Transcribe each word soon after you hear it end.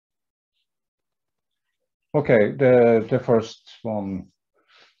Okay, the first one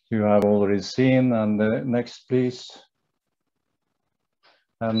you have already seen, and the next, please.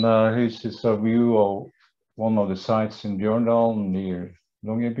 And this is a view of one of the sites in Bjørndalen near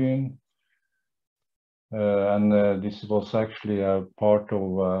Longyearbyen. And this was actually a part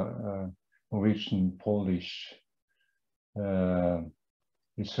of a Norwegian-Polish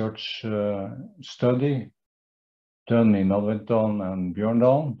research study done in Adventdalen and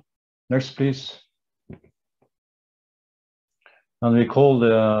Bjørndalen. Next, please. And we called,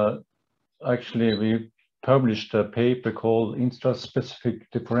 actually, we published a paper called Intraspecific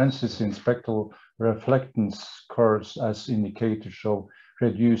Differences in Spectral Reflectance Curves as Indicators of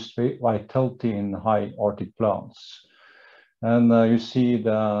Reduced Vitality in High Arctic Plants. And you see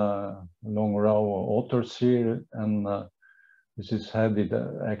the long row of authors here, and this is headed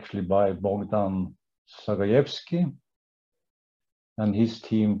actually by Bogdan Zagajewski and his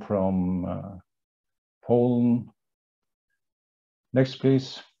team from Poland. Next,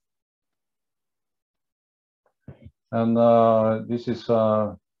 please. And this is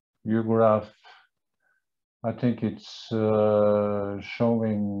a view graph. I think it's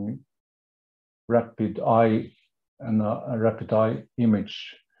showing rapid eye and a rapid eye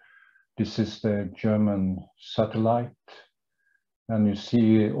image. This is the German satellite. And you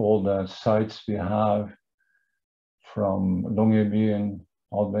see all the sites we have from Longyearbyen,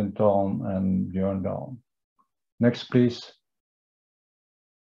 Adventdalen, and Bjørndalen. Next, please.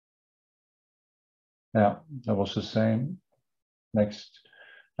 Yeah, that was the same. Next.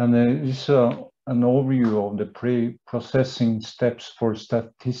 And this is an overview of the pre-processing steps for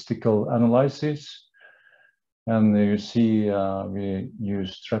statistical analysis. And you see we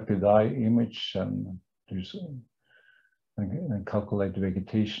used rapid eye image and calculate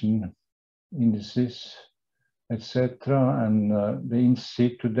vegetation indices, etc. And the in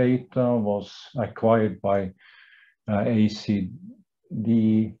situ data was acquired by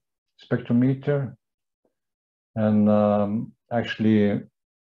ACD spectrometer. And actually,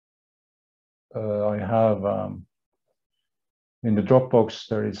 I have in the Dropbox,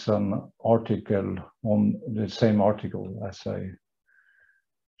 there is an article on the same article as I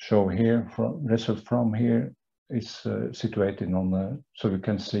show here. From result from here is situated on the, so you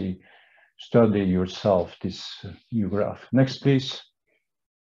can see, study yourself this view graph. Next, please.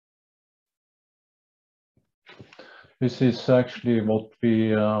 This is actually what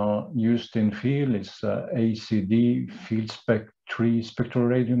we used in field. It's ACD field spec 3 spectral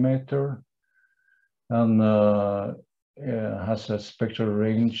radiometer, and has a spectral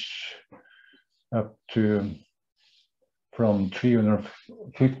range up to from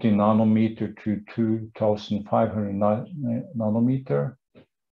 350 nanometer to 2500 nanometer.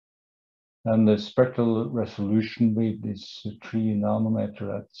 And the spectral resolution width is 3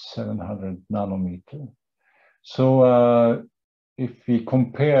 nanometer at 700 nanometer. So if we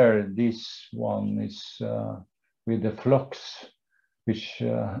compare this one is with the flux, which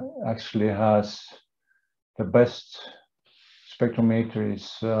actually has the best spectrometer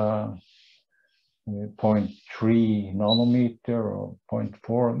is 0.3 nanometer or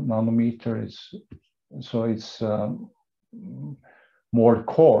 0.4 nanometer, is so it's more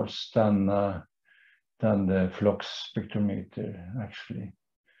coarse than the flux spectrometer actually.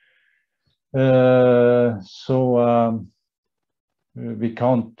 So we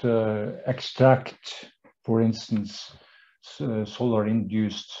can't extract, for instance, solar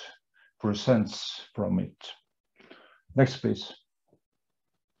induced fluorescence from it. Next, please.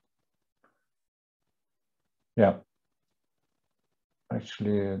 Yeah,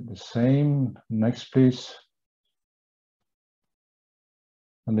 actually the same. Next, please.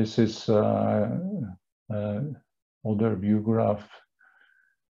 And this is other view graph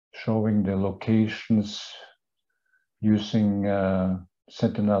showing the locations using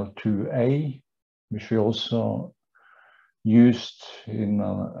Sentinel-2A, which we also used in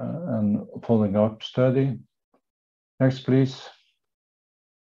a following up study. Next, please.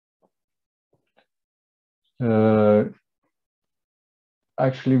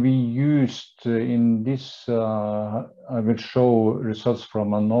 Actually, we used in this, I will show results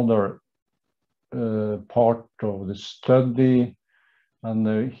from another part of the study.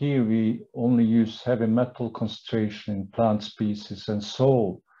 And here we only use heavy metal concentration in plant species and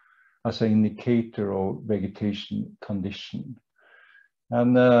soil as an indicator of vegetation condition.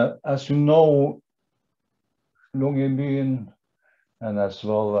 And as you know, Longyearbyen and as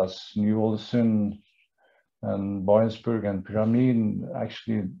well as Ny-Ålesund and Barentsburg and Pyramiden,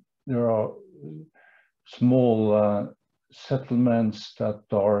 actually there are small settlements that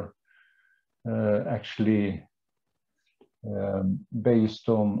are actually based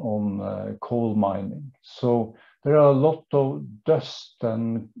on coal mining. So there are a lot of dust,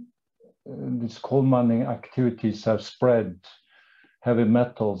 and these coal mining activities have spread heavy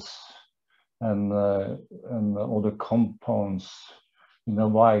metals and other compounds in a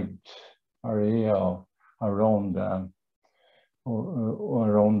wide area around the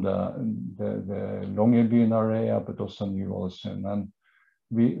Longyearbyen area, but also Ny-Ålesund. And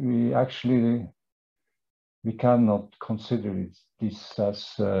we actually cannot consider this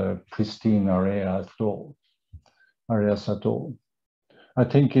as pristine areas at all. I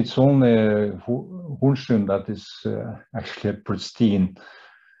think it's only Hornsund that is actually a pristine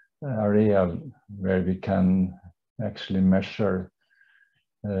area where we can actually measure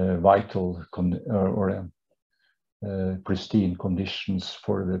vital pristine conditions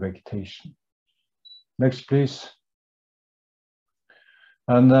for the vegetation. Next, please.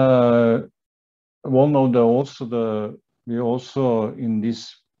 And one of we also in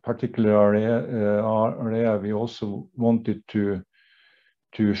this particular area we also wanted to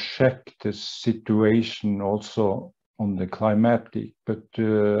check the situation also on the climatic, but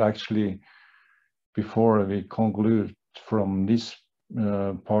actually before we conclude from this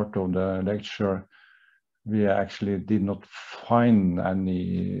part of the lecture, we actually did not find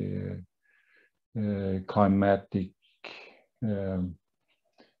any climatic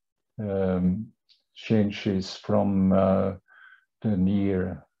changes from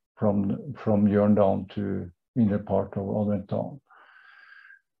from Bjørndalen to inner part of Adventdalen.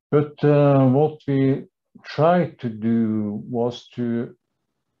 But what we tried to do was to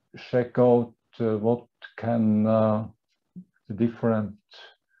check out what can the different,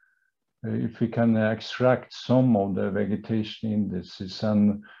 if we can extract some of the vegetation indices.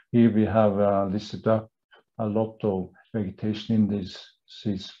 And here we have listed up a lot of vegetation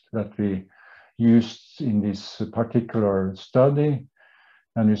indices that we used in this particular study.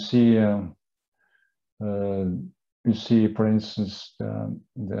 And you see, for instance, the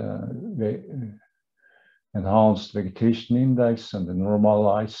enhanced vegetation index and the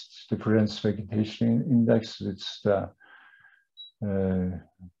normalized difference vegetation index. It's the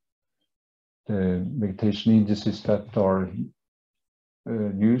vegetation indices that are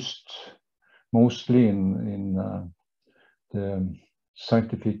used mostly in the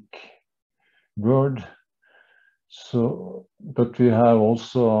scientific world. So, but we have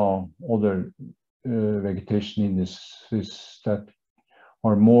also other vegetation indices that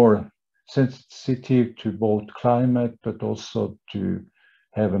are more sensitive to both climate, but also to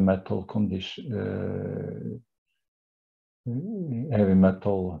heavy metal condition, heavy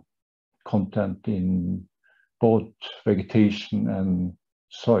metal content in both vegetation and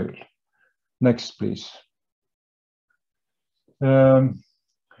soil. Next, please. Here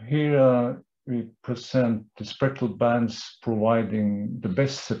we present the spectral bands providing the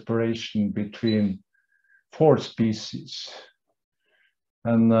best separation between 4 species.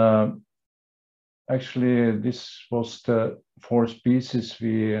 And actually, this was the 4 species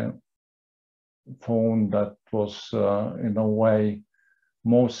we found that was in a way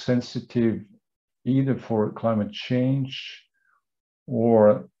most sensitive either for climate change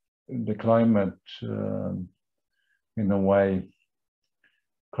or the climate, in a way,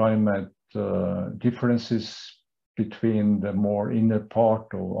 climate differences between the more inner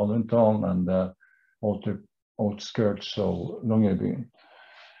part of Adventdalen and the outer outskirts of Longyearbyen.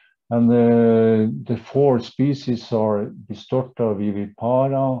 And the 4 species are Distorta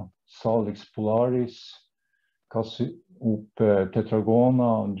vivipara, Salix polaris, Cassiope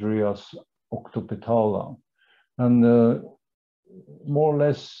tetragona, and Dryas octopetala. And more or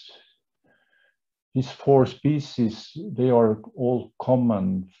less, these 4 species, they are all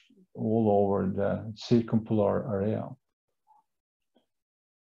common all over the circumpolar area.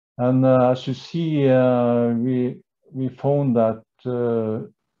 And as you see, we found that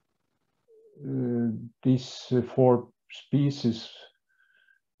these 4 species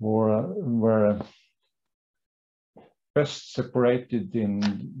were best separated in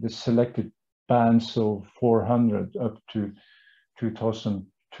the selected bands of 400 up to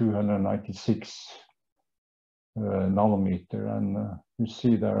 2296 nanometer, and you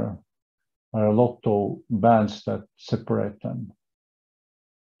see there are a lot of bands that separate them.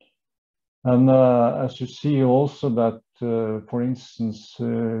 And as you see also that, for instance,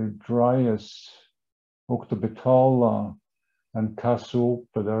 Dryas octopetala and Cassiope,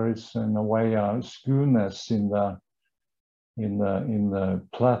 there is in a way a skewness in the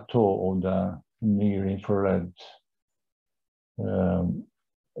plateau of the near infrared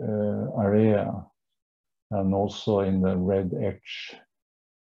area, and also in the red edge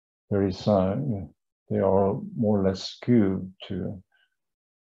there is they are more or less skewed to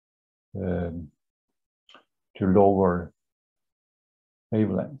lower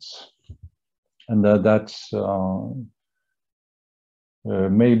wavelengths, and that's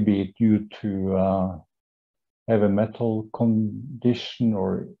maybe due to heavy metal condition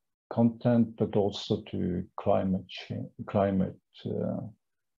or content, but also to climate change.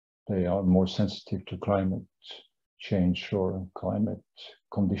 They are more sensitive to climate change or climate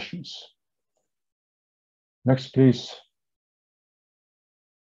conditions. Next, please.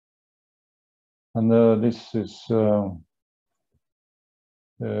 And this is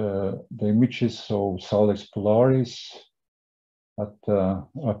the images of Salix Polaris at the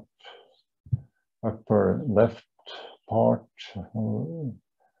upper left part,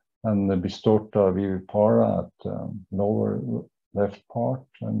 and the Bistorta vivipara at the lower left part,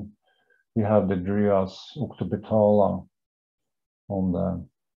 and we have the Dryas octobetala on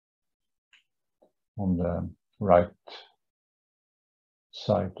the right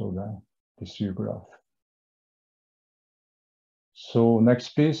side of this view graph. So next,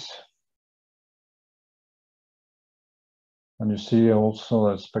 please. And you see also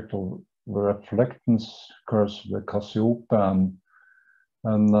a spectral reflectance curves with Cassiope,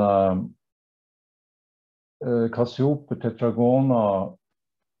 and Cassiope tetragona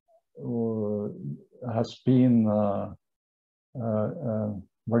has been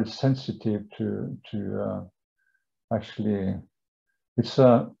very sensitive to actually, it's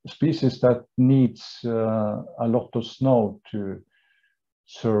a species that needs a lot of snow to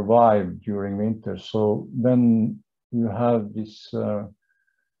survive during winter. So when you have these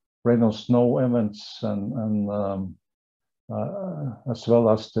rain or snow events, and as well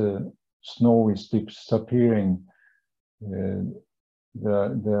as the snow is disappearing, the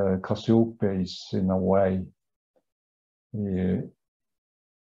Cassiope is in a way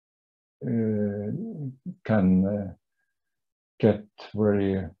can get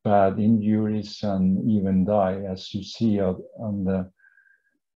very bad injuries and even die, as you see on the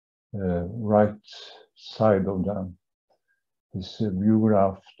right side of this view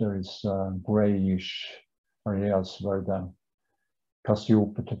graph. There is grayish areas where the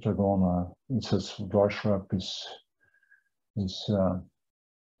Cassiope tetragona, it's as dwarf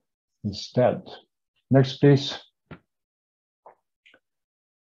is dead. Next, please.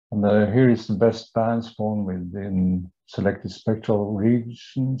 And here is the best band spawn within selected spectral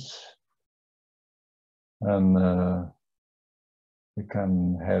regions, and we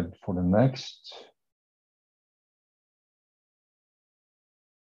can head for the next.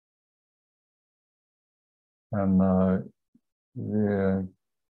 And we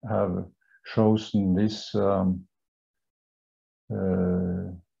have chosen this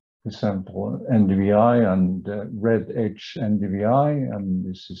example NDVI and red edge NDVI, and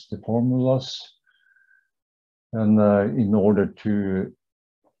this is the formulas. And in order to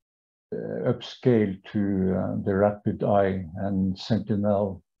upscale to the Rapid Eye and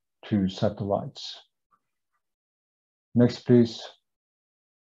Sentinel-2 satellites. Next, please.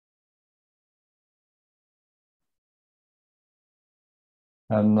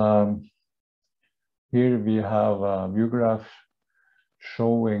 And here we have a view graph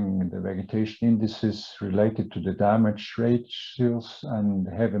showing the vegetation indices related to the damage ratios and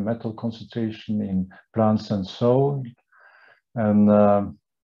heavy metal concentration in plants and soil. And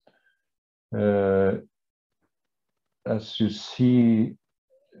as you see,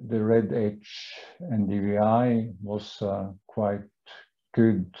 the red edge NDVI was quite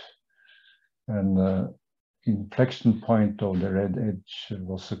good, and inflection point of the red edge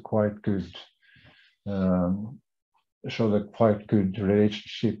was a quite good, showed a quite good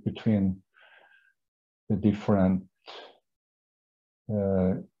relationship between the different,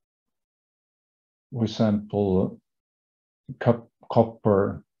 for example,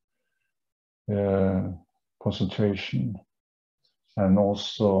 copper concentration, and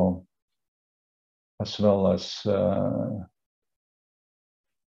also as well as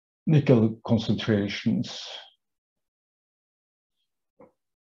nickel concentrations.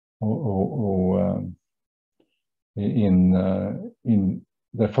 In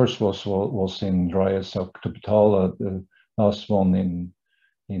the first was in Dryas octobetala, the last one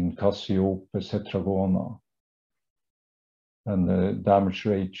in Cassiope tetragona, and the damage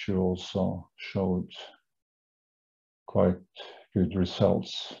ratio also showed quite good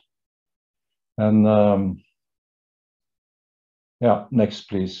results. And yeah, next,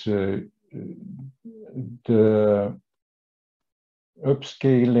 please. The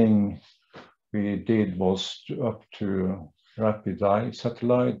upscaling we did was up to Rapid Eye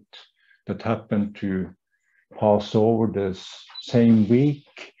satellite that happened to pass over the same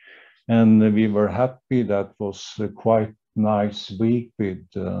week, And we were happy. That was a quite nice week with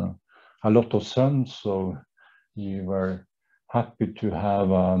a lot of sun, so we were happy to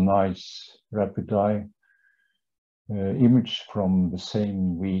have a nice rapid eye image from the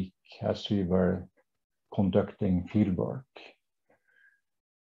same week as we were conducting fieldwork.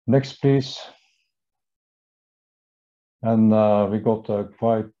 Next, please. And we got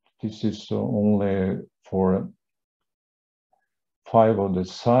this is only for 5 of the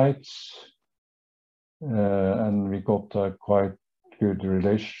sites, and we got a quite good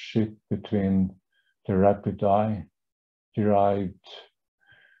relationship between the rapid eye derived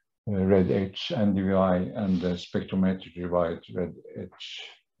red H NDVI and the spectrometric derived red H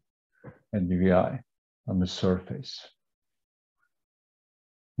NDVI on the surface.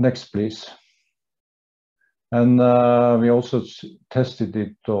 Next, please. And we also tested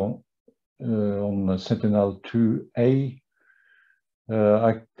it on Sentinel-2A.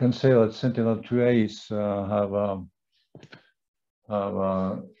 I can say that Sentinel-2As have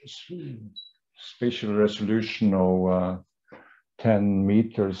a spatial resolution of 10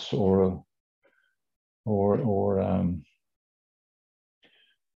 meters or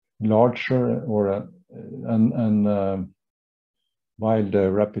larger, while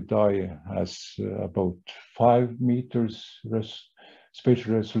the rapid eye has about 5 meters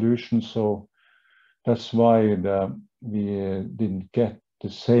spatial resolution. So that's why we didn't get the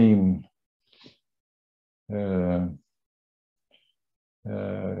same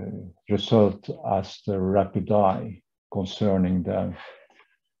result as the rapid eye concerning the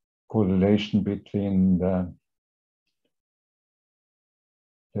correlation between the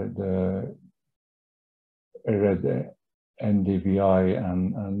red NDVI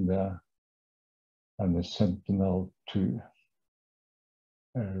and the Sentinel-2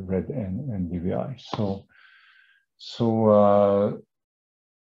 red NDVI.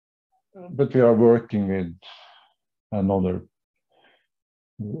 But we are working with another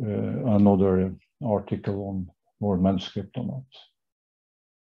article on more manuscript on it.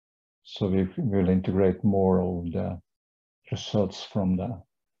 So we will integrate more of the results from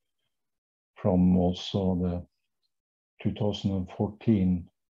also the 2014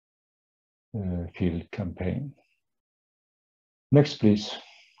 field campaign. Next, please.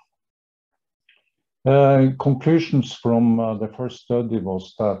 Conclusions from the first study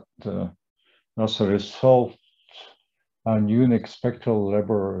was that as a result, a unique spectral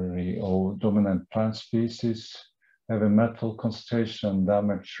library of dominant plant species, heavy metal concentration and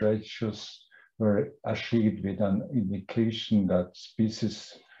damage ratios were achieved with an indication that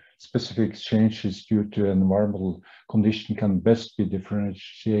species-specific changes due to environmental condition can best be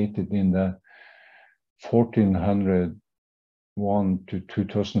differentiated in the 1401 to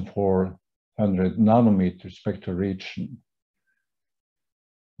 2400 nanometer spectral region.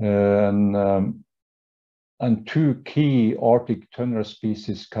 And 2 key Arctic tundra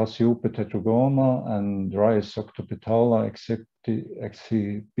species, Cassiope tetragona and Dryas octopetala,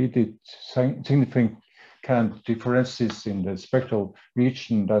 exhibited significant differences in the spectral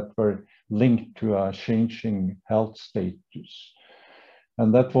region that were linked to a changing health status.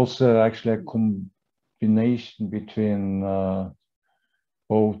 And that was actually a combination between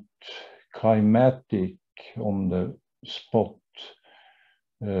both climatic on the spot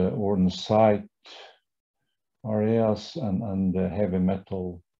or on the site areas and the heavy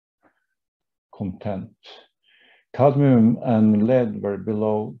metal content. Cadmium and lead were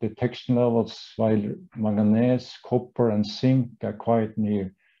below detection levels, while manganese, copper, and zinc are quite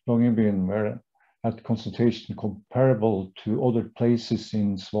near Longyearbyen were at concentration comparable to other places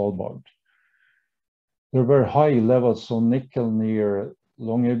in Svalbard. There were high levels of nickel near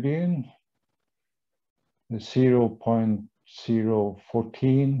Longyearbyen,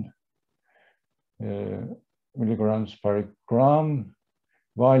 0.014 milligrams per gram,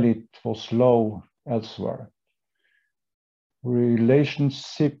 while it was low elsewhere.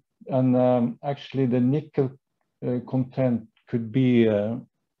 Relationship and actually the nickel content could be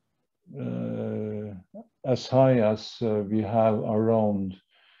as high as we have around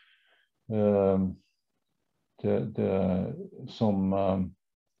some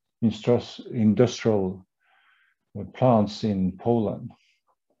industrial plants in Poland,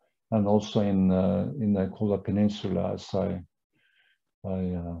 and also in the Kola Peninsula, as I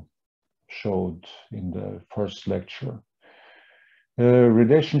showed in the first lecture.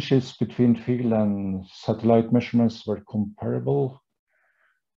 Relationships between field and satellite measurements were comparable.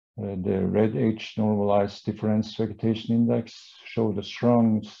 The red H normalized difference vegetation index showed a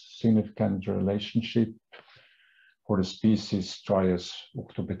strong, significant relationship for the species Dryas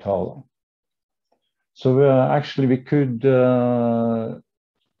octopetala. So actually we could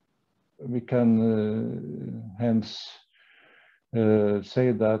we can hence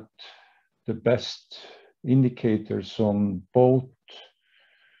say that the best indicators on both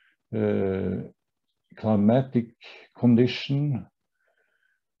climatic condition,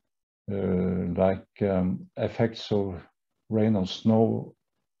 like effects of rain or snow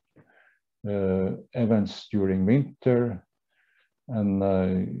events during winter,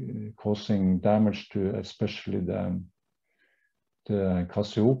 and causing damage to especially the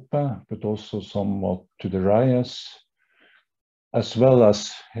Cassiope, but also somewhat to the Reyes, as well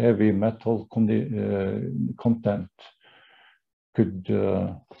as heavy metal content could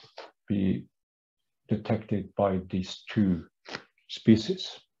be detected by these two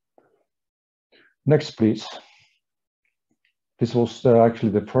species. Next, please. This was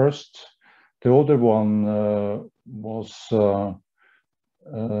actually the first. The other one was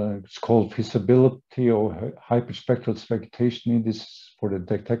it's called feasibility of hyperspectral expectation indices for the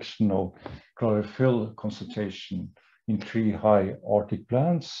detection of chlorophyll concentration in 3 high Arctic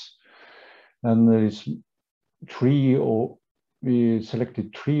plants. And there's we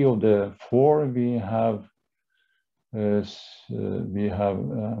selected 3 of the 4 we have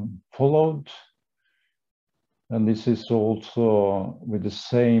followed. And this is also with the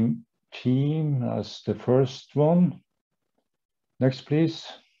same team as the first one. Next, please.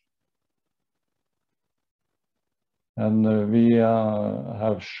 And we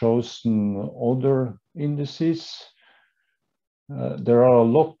have chosen other indices. There are a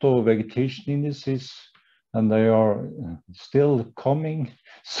lot of vegetation indices, and they are still coming.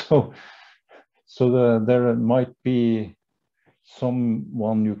 So there might be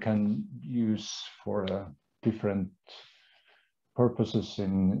someone you can use for different purposes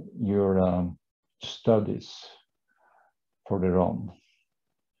in your studies further on.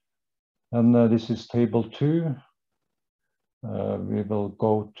 And this is table 2. We will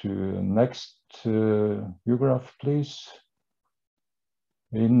go to next view graph, please.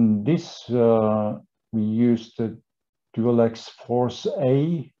 In this, we use the Dual-X Force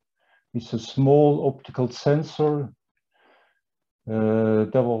A. It's a small optical sensor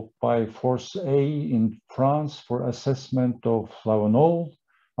developed by Force A in France for assessment of flavonol,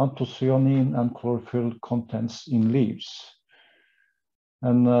 anthocyanin, and chlorophyll contents in leaves.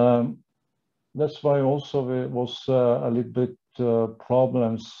 And that's why also it was a little bit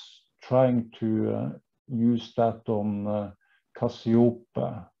problems trying to use that on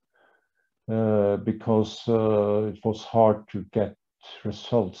Cassiope, because it was hard to get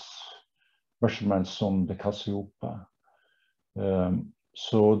measurements on the Cassiope.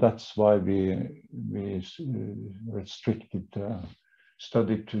 So that's why we restricted the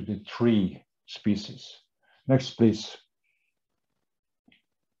study to the 3 species. Next, please.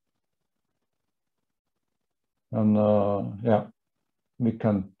 And yeah, we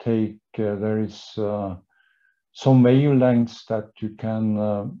can take, there is some wavelengths that you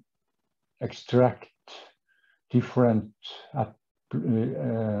can extract different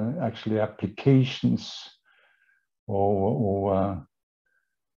actually applications, or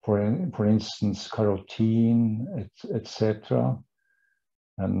for instance, carotene, etc.,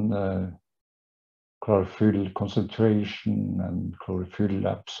 and chlorophyll concentration and chlorophyll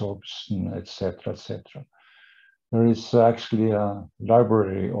absorption, etc., etc. There is actually a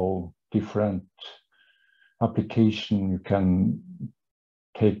library of different application. You can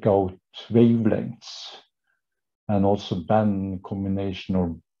take out wavelengths and also band combination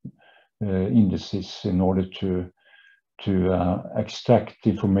or indices in order to extract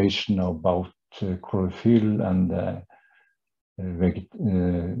information about chlorophyll and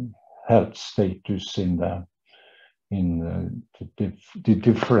health status in the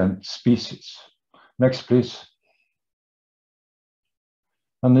different species. Next, please.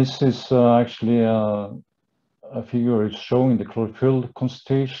 And this is actually a figure is showing the chlorophyll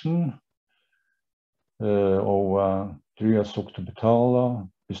concentration of Dryas octobetala,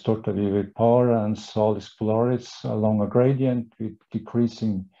 Bistorta vivipara, and Salix polaris along a gradient with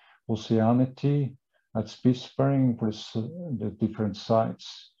decreasing oceanity at Spitsbergen for the different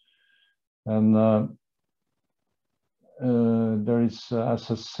sites. And there is, as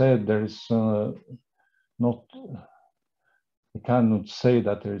I said, there is not, I cannot say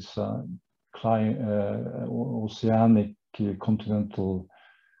that there is a oceanic continental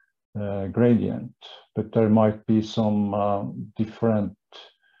gradient, but there might be some different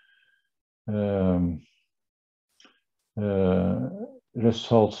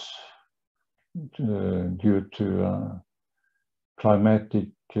results due to climatic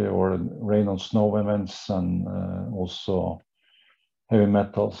or rain and snow events, and also heavy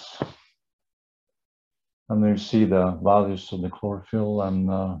metals. And you see the values of the chlorophyll,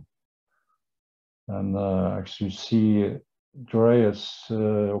 and And as you see, Dryas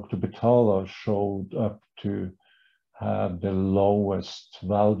octobetala showed up to have the lowest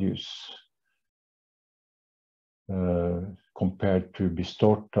values compared to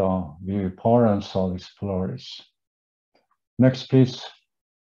Bistorta, Vivipara, and Salix polaris. Next, please.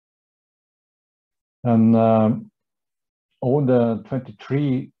 And all the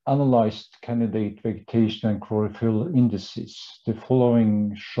 23 analyzed candidate vegetation and chlorophyll indices, the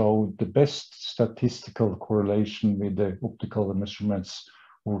following showed the best statistical correlation with the optical measurements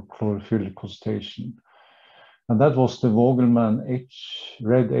or chlorophyll incrustation. And that was the Vogelmann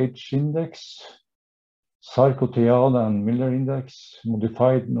red H index, Sarkotiana and Miller index,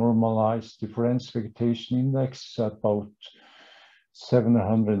 modified normalized difference vegetation index at about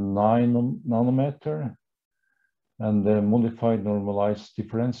 709 nanometer, and the modified normalized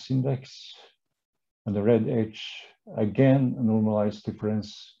difference index, and the red H, again, a normalized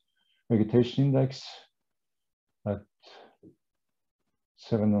difference vegetation index at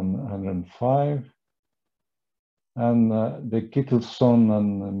 705, and the Kittelson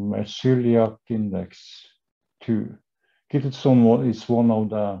and Mercuriak index 2. Kittelson is one of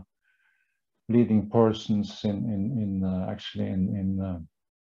the leading persons in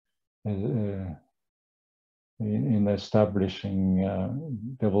establishing,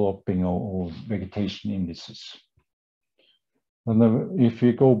 developing of vegetation indices. And if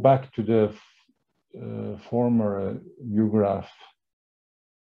we go back to the former view graph,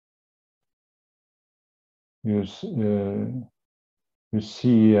 you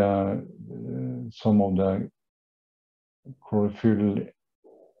see some of the chlorophyll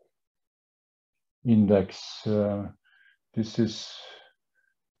index. This is,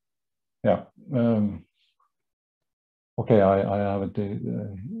 yeah. Okay, I haven't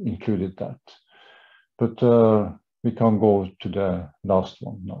included that, but we can go to the last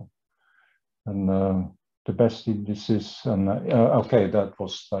one now. And the best indices, and okay, that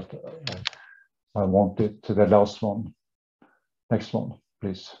was that. I wanted to the last one. Next one,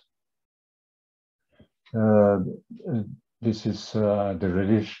 please. This is the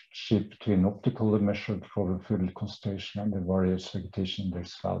relationship between optically measured chlorophyll concentration and the various vegetation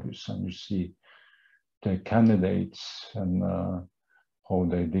index values, and you see the candidates and how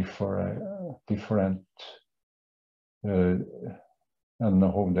they differ, and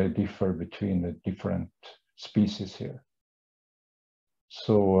how they differ between the different species here.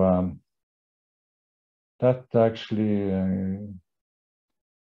 So that actually,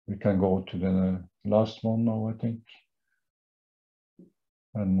 we can go to the last one now, I think.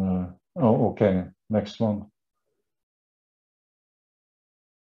 And oh, okay, next one.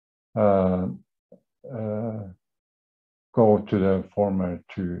 Go to the former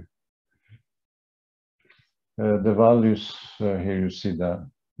two. The values here, you see the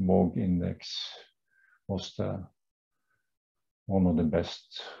Vogue index was one of the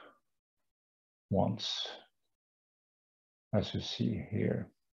best ones, as you see here.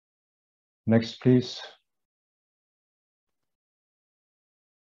 Next, please.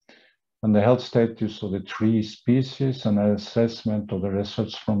 And the health status of the 3 species and an assessment of the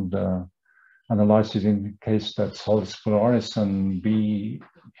results from the analysis indicates that Salix polaris and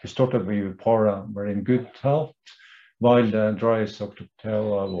Bistorta vivipara were in good health, while the Dryas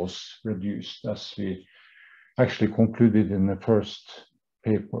octobetala was reduced, as we actually concluded in the first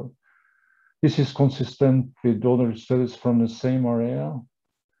paper. This is consistent with other studies from the same area.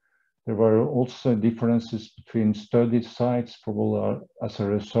 There were also differences between study sites, probably as a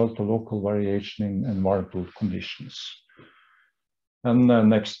result of local variation in environmental conditions. And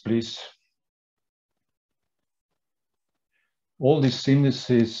next, please. All these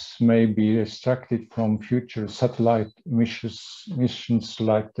indices may be extracted from future satellite missions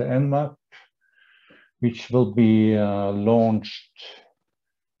like the NMAP, which will be launched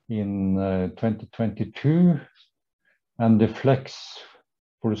in 2022, and the FLEX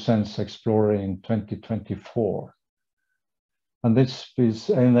Fluorescence Explorer in 2024. And this will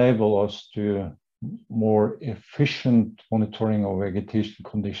enable us to more efficient monitoring of vegetation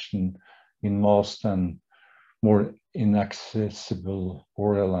condition in vast and more inaccessible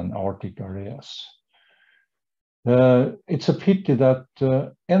boreal and Arctic areas. It's a pity that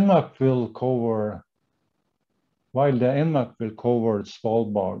NMAP will cover, while the NMAP will cover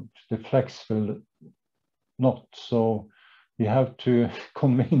Svalbard, the FLEX will not. So we have to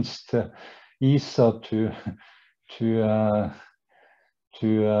convince the ESA to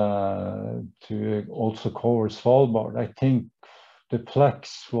also cover Svalbard. I think the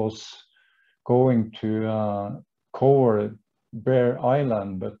FLEX was going to cover Bear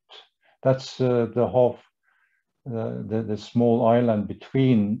Island, but that's the small island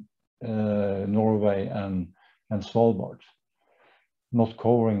between Norway and Svalbard, not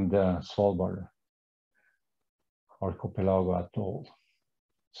covering the Svalbard archipelago at all.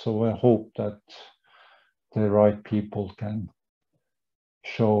 So I hope that the right people can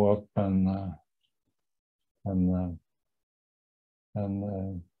show up and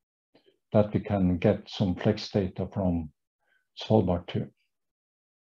that we can get some flex data from Svalbard too.